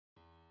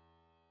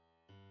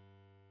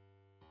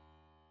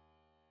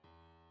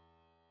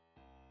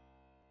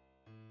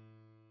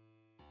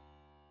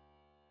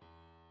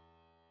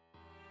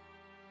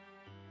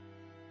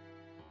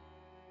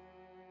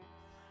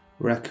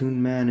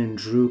RaccoonMan and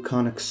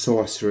Draconic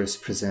Sorceress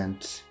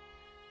present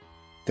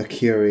the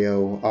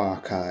Curio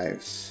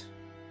Archives.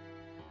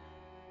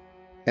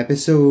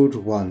 Episode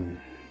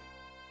 1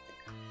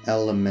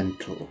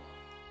 Elemental.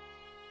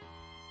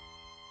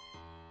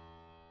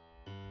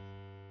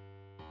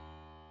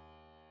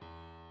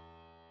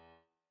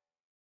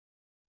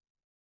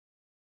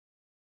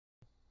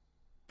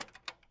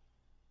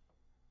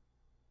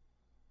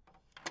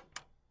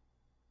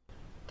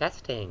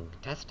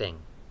 Testing.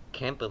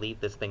 Can't believe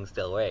this thing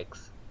still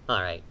works.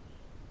 Alright.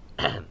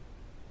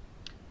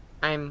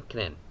 I'm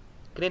Khnnin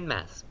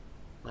Maz.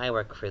 I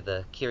work for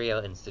the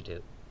Curio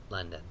Institute,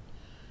 London,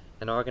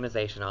 an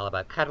organization all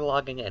about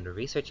cataloging and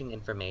researching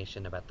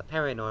information about the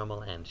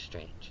paranormal and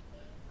strange.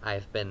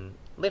 I've been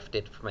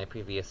lifted from my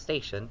previous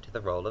station to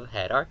the role of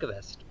head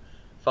archivist,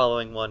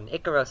 following one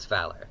Icaros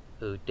Fowler,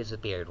 who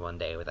disappeared one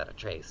day without a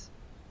trace.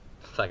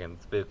 Fucking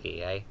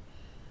spooky, eh?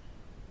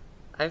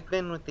 I've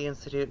been with the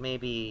Institute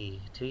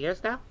maybe 2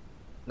 years now?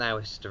 I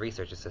was just a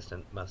research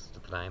assistant most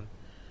of the time,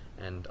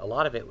 and a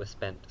lot of it was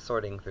spent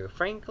sorting through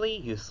frankly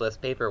useless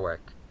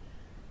paperwork.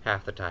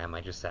 Half the time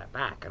I just sat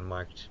back and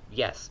marked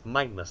yes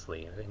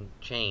mindlessly and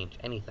didn't change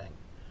anything.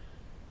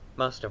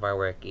 Most of our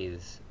work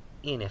is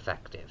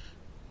ineffective.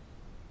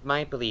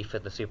 My belief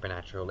in the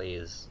supernatural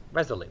is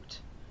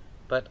resolute,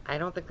 but I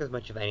don't think there's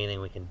much of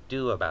anything we can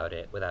do about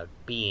it without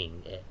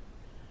being it.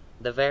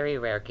 The very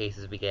rare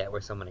cases we get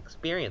where someone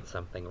experienced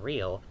something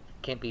real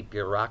can't be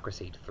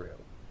bureaucracied through.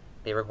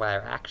 They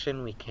require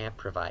action we can't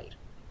provide.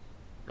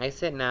 I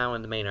sit now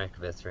in the main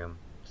archivist room,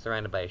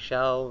 surrounded by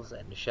shelves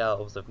and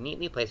shelves of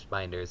neatly placed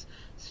binders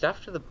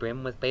stuffed to the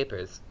brim with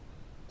papers.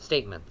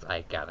 Statements,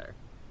 I gather.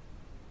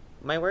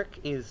 My work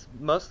is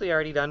mostly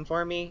already done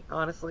for me,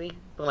 honestly.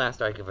 The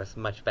last archivist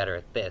much better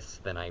at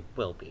this than I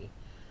will be.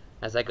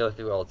 As I go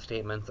through old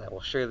statements, I will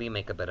surely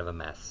make a bit of a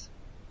mess.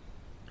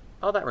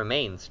 All that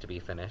remains to be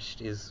finished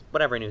is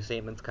whatever new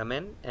statements come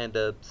in, and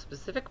a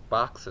specific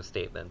box of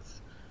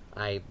statements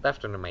I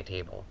left under my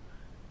table.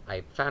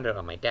 I found it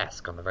on my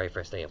desk on the very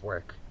first day of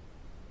work.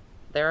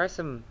 There are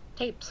some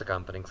tapes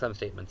accompanying some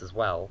statements as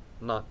well,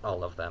 not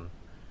all of them.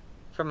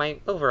 For my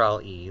overall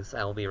ease,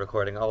 I will be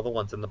recording all the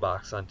ones in the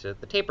box onto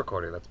the tape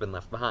recorder that's been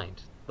left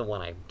behind, the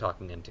one I'm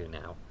talking into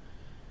now.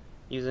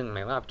 Using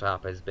my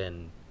laptop has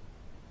been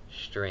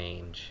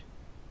strange.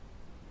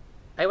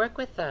 I work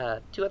with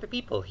 2 other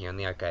people here in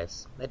the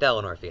archives, Adele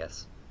and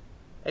Orpheus.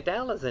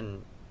 Adele is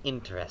an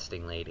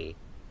interesting lady.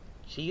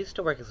 She used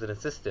to work as an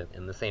assistant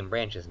in the same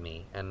branch as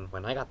me, and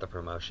when I got the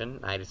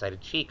promotion, I decided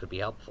she could be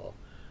helpful,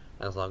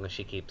 as long as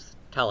she keeps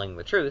telling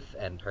the truth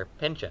and her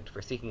penchant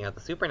for seeking out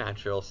the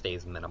supernatural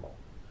stays minimal.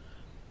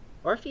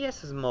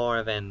 Orpheus is more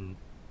of an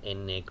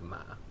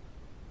enigma.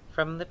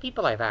 From the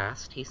people I've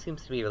asked, he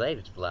seems to be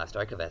related to the last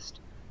archivist,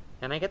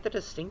 and I get the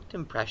distinct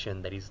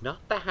impression that he's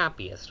not the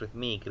happiest with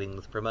me getting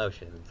this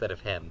promotion instead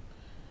of him.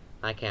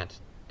 I can't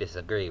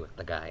disagree with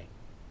the guy.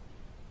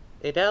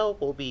 Adele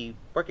will be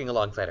working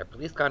alongside our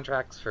police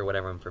contracts for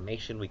whatever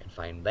information we can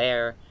find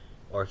there.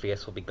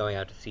 Orpheus will be going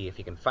out to see if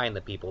he can find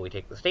the people we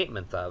take the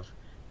statements of,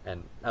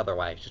 and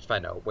otherwise just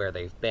find out where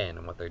they've been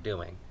and what they're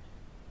doing.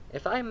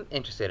 If I'm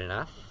interested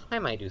enough, I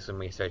might do some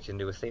research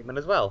into a statement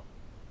as well.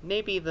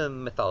 Maybe the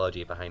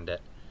mythology behind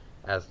it,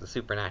 as the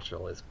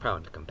supernatural is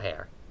prone to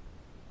compare.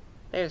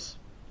 There's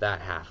that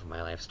half of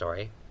my life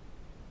story.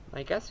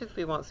 I guess if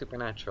we want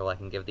supernatural, I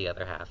can give the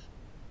other half.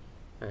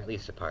 Or at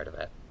least a part of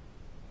it.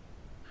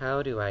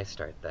 How do I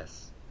start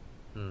this?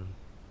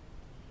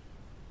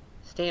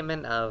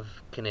 Statement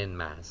of Khnnin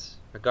Maz,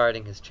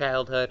 regarding his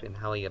childhood and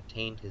how he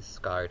obtained his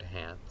scarred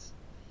hands.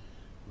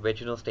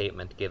 Original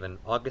statement given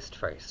August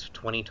 1st,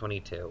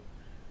 2022.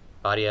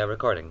 Audio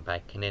recording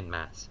by Khnnin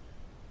Maz,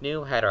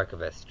 new head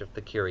archivist of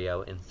the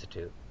Curio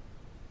Institute.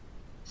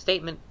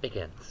 Statement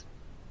begins.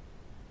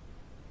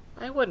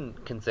 I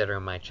wouldn't consider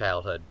my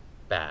childhood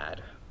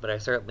bad, but I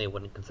certainly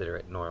wouldn't consider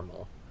it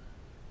normal.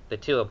 The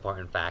 2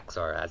 important facts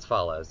are as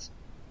follows.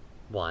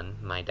 1,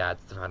 my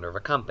dad's the founder of a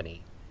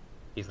company.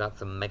 He's not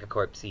some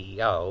megacorp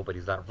CEO, but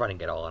he's not running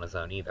it all on his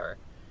own either.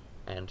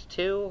 And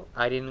 2,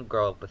 I didn't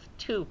grow up with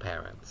 2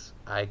 parents.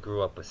 I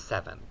grew up with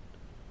 7.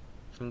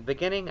 From the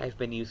beginning, I've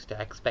been used to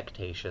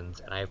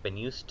expectations, and I've been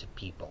used to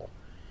people.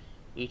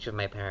 Each of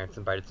my parents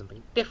imparted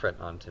something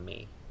different onto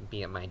me,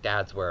 be it my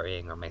dad's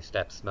worrying or my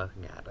step's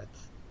smoking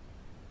habits.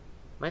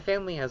 My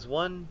family has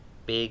one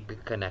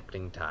big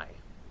connecting tie.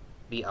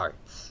 The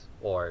arts,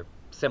 or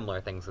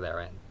similar things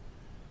therein.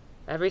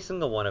 Every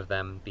single one of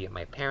them, be it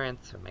my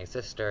parents or my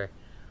sister,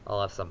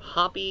 all have some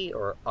hobby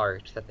or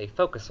art that they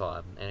focus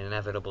on and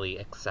inevitably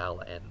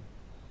excel in.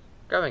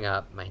 Growing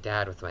up, my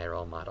dad was my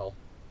role model.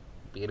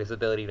 Be it his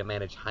ability to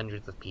manage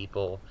hundreds of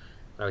people,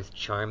 and always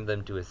charm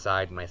them to his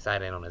side when I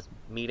sat in on his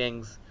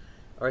meetings,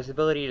 or his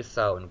ability to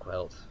sew and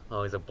quilt,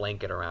 always a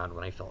blanket around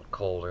when I felt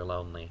cold or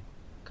lonely,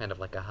 kind of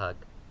like a hug.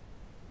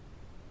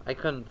 I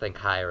couldn't think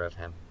higher of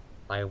him.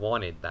 I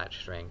wanted that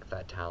strength,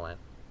 that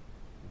talent.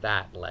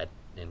 That led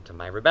into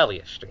my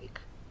rebellious streak.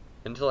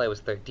 Until I was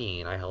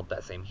 13, I held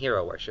that same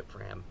hero worship for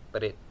him,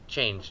 but it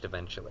changed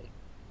eventually.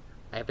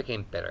 I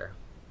became bitter.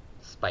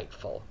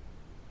 spiteful.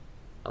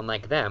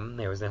 Unlike them,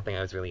 there was nothing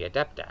I was really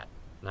adept at,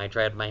 and I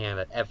tried my hand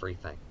at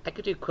everything. I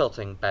could do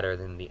quilting better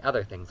than the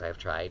other things I've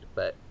tried,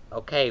 but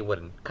okay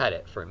wouldn't cut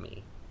it for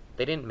me.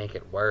 They didn't make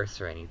it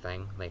worse or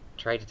anything. They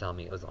tried to tell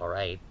me it was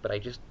alright, but I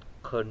just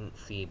couldn't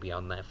see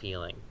beyond that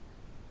feeling,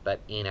 that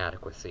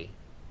inadequacy.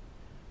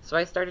 So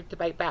I started to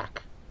bite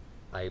back.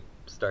 I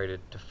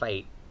started to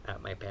fight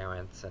at my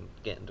parents and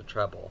get into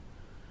trouble.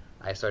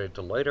 I started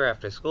to loiter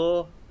after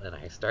school, and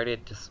I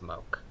started to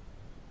smoke.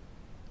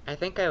 I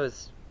think I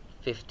was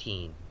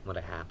 15 when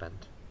it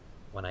happened,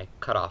 when I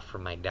cut off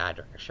from my dad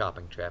during a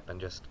shopping trip and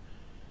just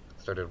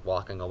started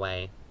walking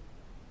away.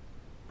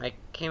 I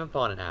came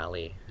upon an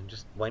alley, and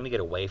just wanting to get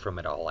away from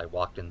it all, I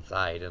walked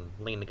inside and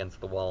leaned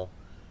against the wall.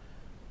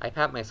 I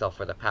pat myself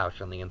for the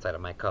pouch on the inside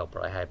of my coat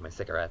where I hide my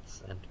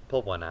cigarettes, and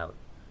pulled one out.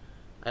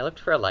 I looked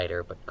for a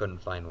lighter, but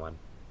couldn't find one.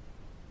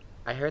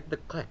 I heard the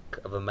click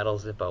of a metal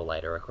Zippo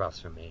lighter across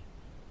from me,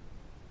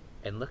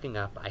 and looking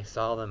up, I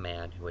saw the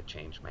man who had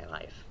changed my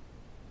life.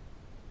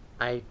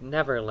 I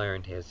never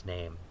learned his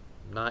name,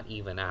 not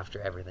even after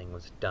everything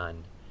was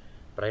done,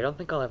 but I don't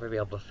think I'll ever be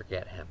able to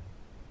forget him.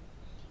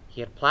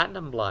 He had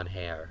platinum blonde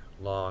hair,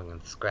 long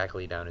and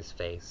scraggly down his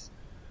face.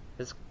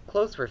 His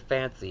clothes were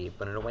fancy,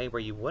 but in a way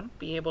where you wouldn't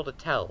be able to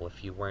tell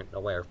if you weren't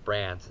aware of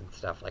brands and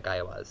stuff like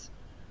I was.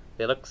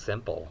 They looked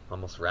simple,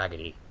 almost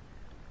raggedy.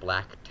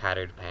 Black,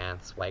 tattered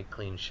pants, white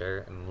clean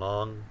shirt, and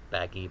long,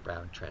 baggy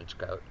brown trench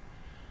coat.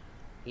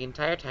 The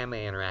entire time I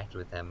interacted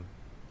with him,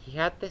 he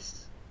had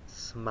this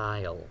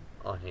smile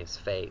on his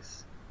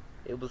face.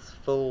 It was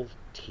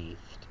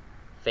full-teethed,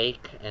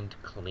 fake and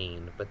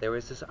clean, but there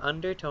was this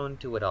undertone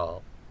to it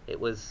all. It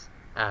was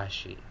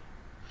ashy,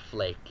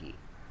 flaky.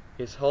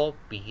 His whole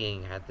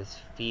being had this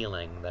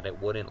feeling that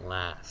it wouldn't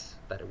last,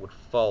 that it would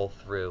fall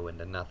through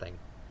into nothing.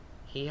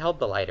 He held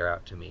the lighter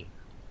out to me,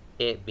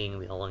 it being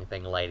the only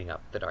thing lighting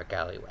up the dark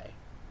alleyway.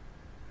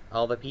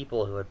 All the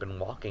people who had been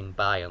walking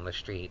by on the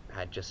street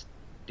had just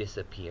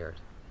disappeared.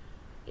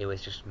 It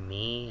was just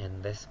me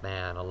and this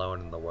man alone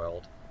in the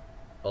world.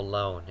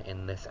 Alone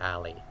in this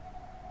alley.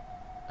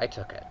 I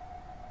took it.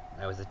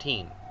 I was a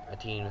teen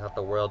who thought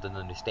the world didn't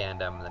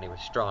understand him and that he was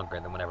stronger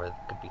than whatever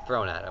could be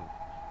thrown at him.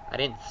 I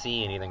didn't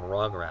see anything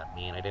wrong around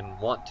me, and I didn't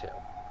want to.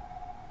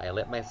 I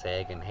lit my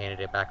cig and handed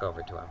it back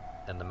over to him,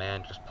 and the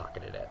man just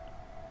pocketed it.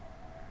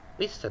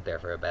 We stood there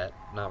for a bit,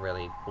 not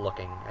really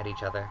looking at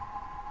each other.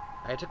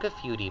 I took a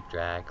few deep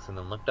drags and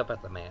then looked up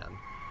at the man,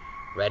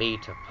 ready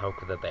to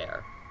poke the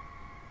bear.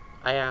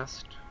 I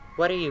asked,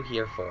 "What are you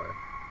here for?"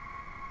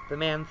 The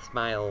man's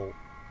smile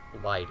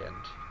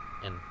widened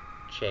and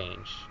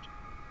changed.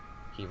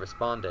 He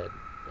responded,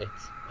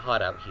 "It's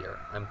hot out here.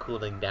 I'm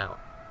cooling down."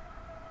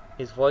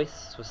 His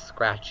voice was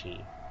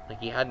scratchy, like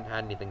he hadn't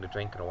had anything to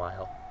drink in a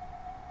while.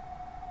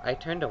 I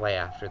turned away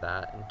after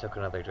that and took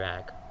another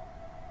drag.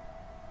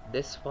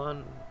 This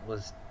one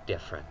was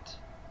different.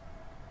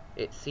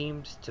 It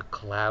seemed to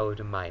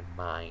cloud my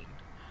mind,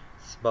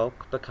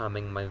 smoke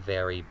becoming my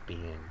very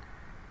being.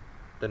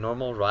 The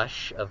normal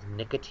rush of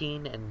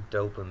nicotine and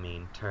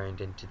dopamine turned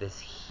into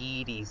this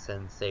heady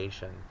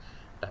sensation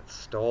that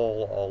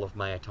stole all of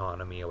my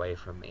autonomy away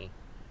from me.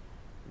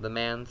 The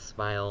man's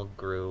smile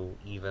grew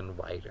even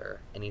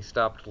wider, and he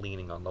stopped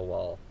leaning on the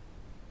wall.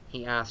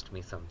 He asked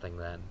me something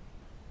then.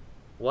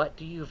 "What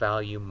do you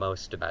value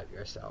most about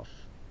yourself?"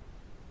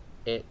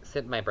 It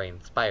sent my brain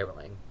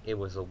spiraling. It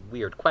was a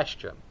weird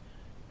question.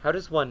 How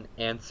does one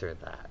answer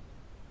that?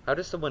 How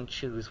does someone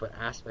choose what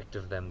aspect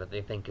of them that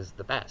they think is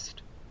the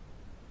best?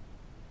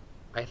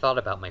 I thought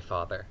about my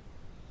father.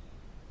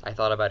 I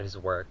thought about his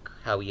work,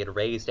 how he had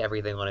raised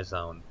everything on his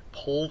own,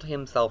 pulled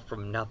himself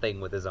from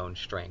nothing with his own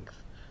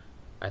strength.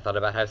 I thought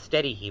about how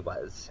steady he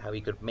was, how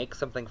he could make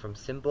something from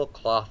simple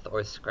cloth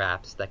or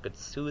scraps that could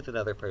soothe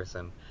another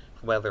person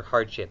from whatever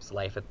hardships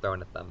life had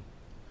thrown at them.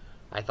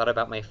 I thought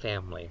about my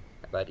family,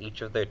 about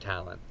each of their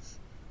talents,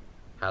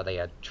 how they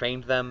had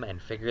trained them and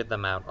figured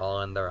them out all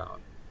on their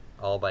own,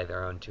 all by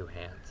their own two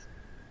hands.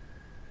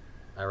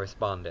 I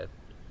responded,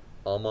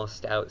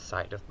 almost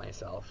outside of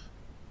myself.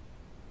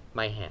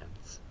 My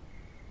hands.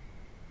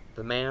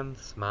 The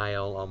man's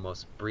smile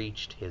almost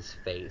breached his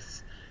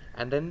face,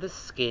 and then the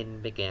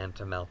skin began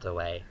to melt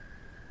away.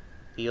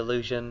 The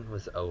illusion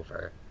was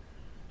over.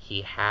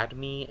 He had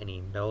me, and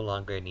he no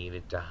longer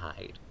needed to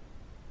hide.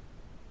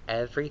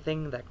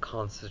 Everything that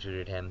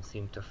constituted him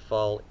seemed to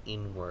fall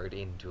inward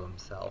into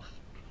himself.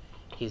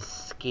 His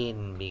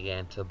skin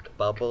began to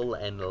bubble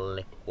and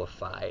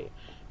liquefy,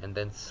 and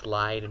then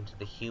slide into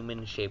the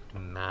human-shaped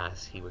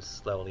mass he was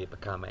slowly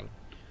becoming.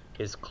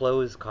 His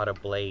clothes caught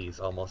ablaze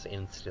almost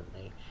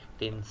instantly,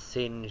 then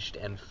singed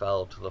and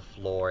fell to the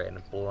floor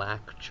in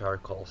black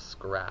charcoal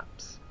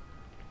scraps.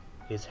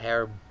 His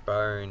hair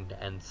burned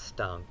and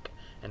stunk,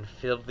 and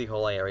filled the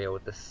whole area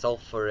with a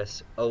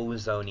sulphurous,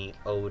 ozony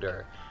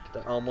odor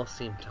that almost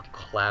seemed to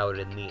cloud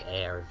in the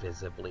air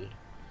visibly.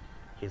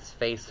 His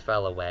face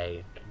fell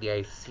away, the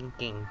eyes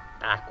sinking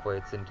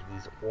backwards into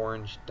these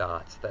orange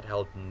dots that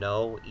held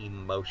no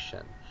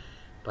emotion,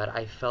 but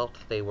I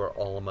felt they were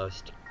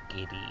almost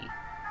giddy.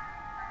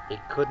 It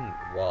couldn't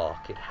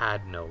walk, it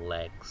had no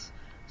legs,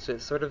 so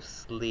it sort of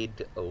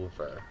slid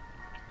over.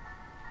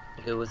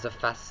 It was a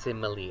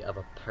facsimile of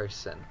a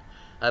person,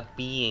 a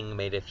being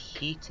made of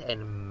heat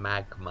and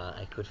magma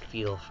I could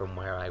feel from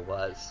where I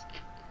was.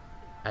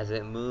 As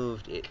it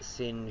moved, it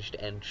singed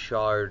and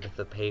charred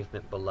the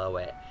pavement below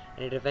it,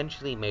 and it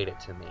eventually made it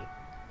to me.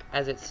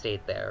 As it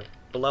stayed there,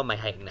 below my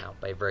height now,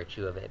 by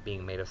virtue of it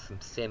being made of some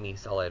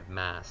semi-solid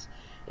mass,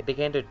 it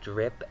began to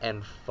drip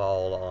and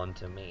fall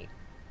onto me.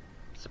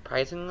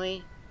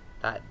 Surprisingly,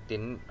 that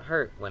didn't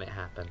hurt when it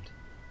happened,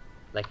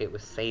 like it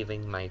was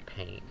saving my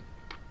pain.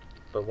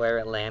 But where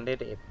it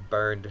landed, it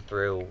burned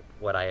through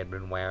what I had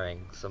been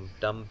wearing, some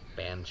dumb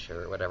band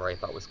shirt, whatever I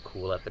thought was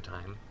cool at the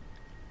time.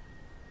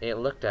 It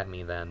looked at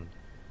me then,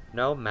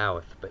 no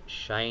mouth, but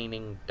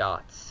shining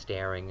dots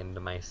staring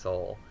into my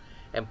soul,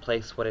 and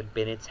placed what had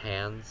been its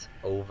hands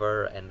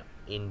over and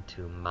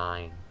into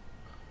mine.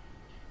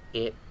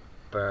 It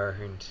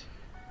burned.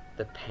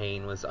 The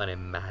pain was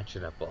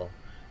unimaginable.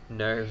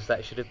 Nerves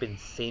that should have been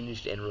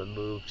singed and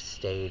removed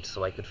stayed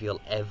so I could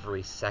feel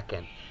every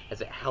second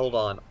as it held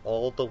on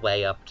all the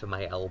way up to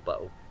my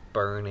elbow,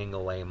 burning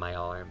away my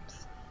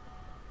arms.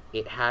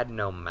 It had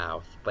no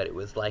mouth, but it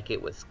was like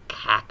it was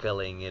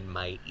cackling in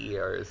my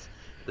ears,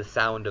 the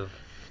sound of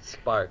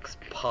sparks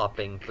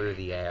popping through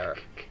the air.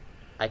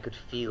 I could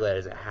feel it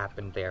as it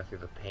happened there through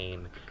the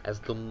pain, as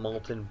the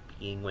molten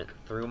being went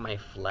through my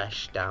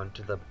flesh down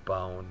to the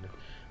bone,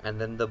 and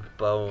then the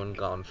bone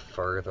gone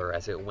further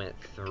as it went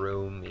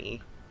through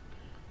me.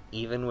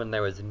 Even when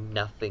there was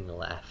nothing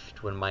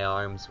left, when my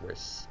arms were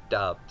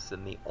stubs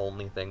and the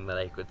only thing that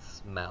I could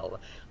smell,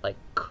 like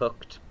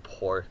cooked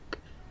pork,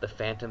 the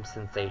phantom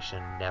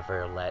sensation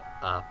never let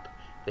up,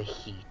 the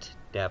heat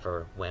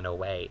never went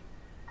away.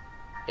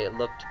 It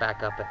looked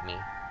back up at me.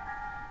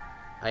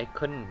 I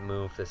couldn't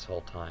move this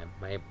whole time,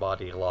 my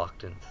body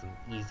locked in some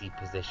easy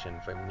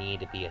position for me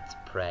to be its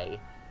prey.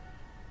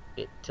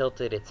 It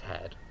tilted its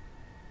head,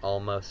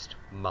 almost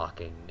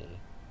mocking me,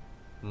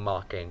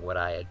 mocking what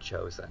I had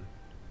chosen.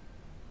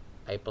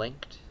 I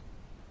blinked,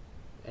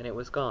 and it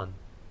was gone.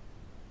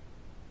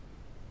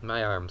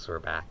 My arms were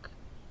back,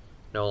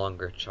 no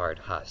longer charred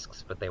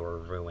husks, but they were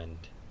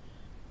ruined.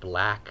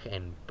 Black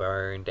and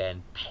burned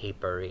and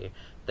papery,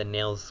 the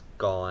nails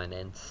gone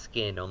and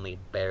skin only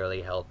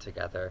barely held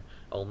together,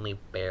 only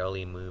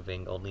barely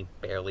moving, only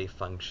barely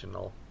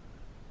functional.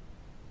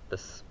 The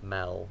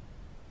smell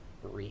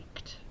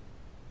reeked.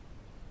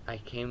 I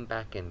came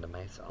back into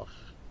myself,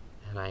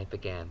 and I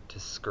began to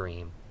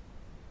scream.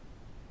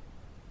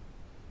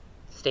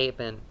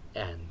 Statement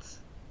ends.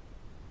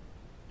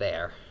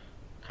 There.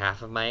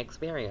 Half of my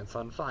experience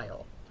on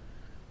file.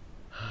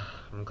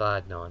 I'm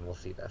glad no one will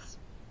see this.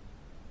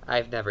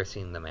 I've never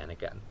seen the man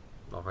again,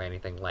 or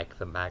anything like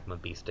the magma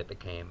beast it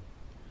became.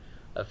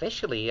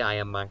 Officially, I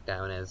am marked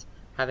down as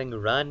having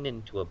run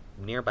into a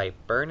nearby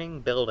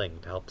burning building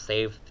to help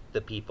save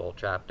the people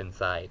trapped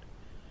inside.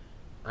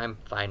 I'm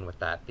fine with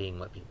that being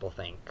what people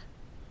think.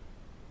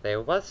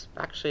 There was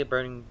actually a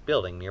burning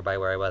building nearby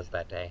where I was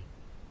that day.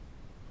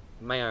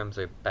 My arms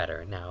are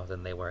better now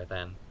than they were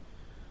then.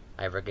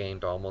 I've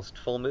regained almost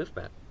full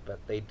movement,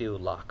 but they do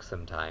lock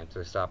sometimes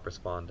or stop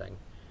responding.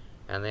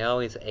 And they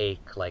always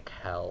ache like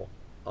hell,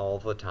 all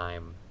the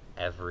time,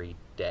 every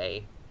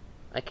day.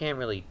 I can't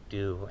really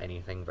do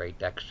anything very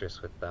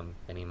dexterous with them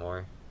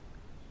anymore.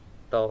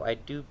 Though I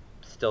do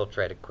still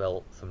try to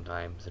quilt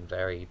sometimes in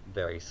very,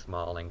 very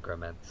small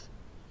increments.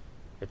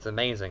 It's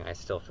amazing I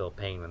still feel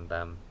pain in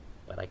them,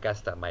 but I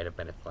guess that might have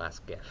been its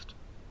last gift.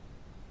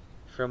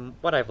 From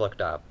what I've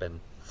looked up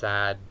in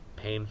sad,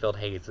 pain-filled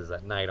hazes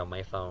at night on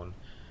my phone,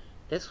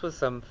 this was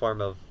some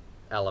form of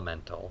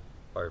elemental,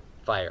 or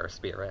fire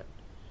spirit.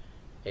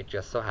 It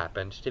just so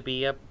happened to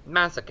be a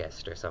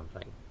masochist or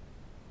something.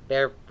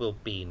 There will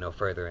be no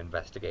further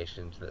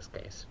investigation into this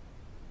case.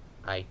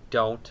 I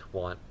don't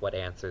want what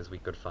answers we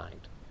could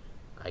find.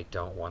 I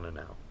don't want to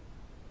know.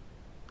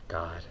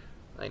 God,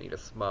 I need a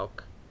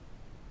smoke.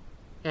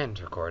 End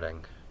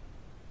recording.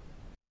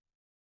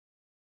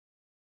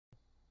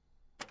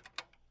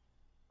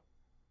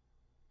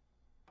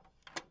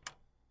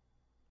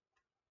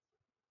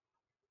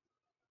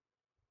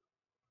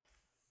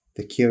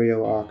 The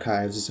Curio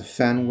Archives is a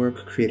fan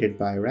work created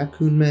by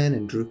RaccoonMan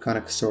and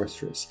Draconic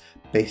Sorceress,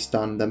 based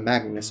on the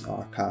Magnus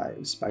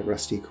Archives by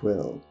Rusty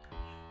Quill.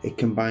 It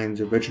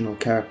combines original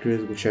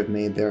characters which have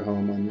made their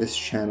home on this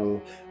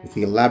channel with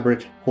the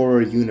elaborate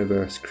horror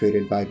universe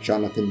created by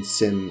Jonathan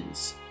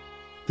Sims.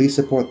 Please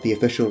support the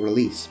official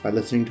release by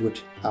listening to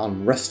it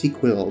on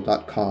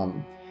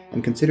rustyquill.com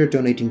and consider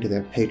donating to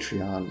their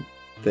Patreon.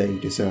 They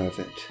deserve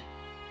it.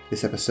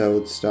 This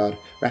episode starred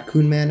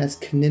RaccoonMan as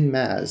Khnnin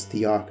Maz,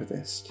 the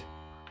Archivist.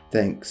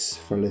 Thanks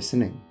for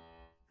listening.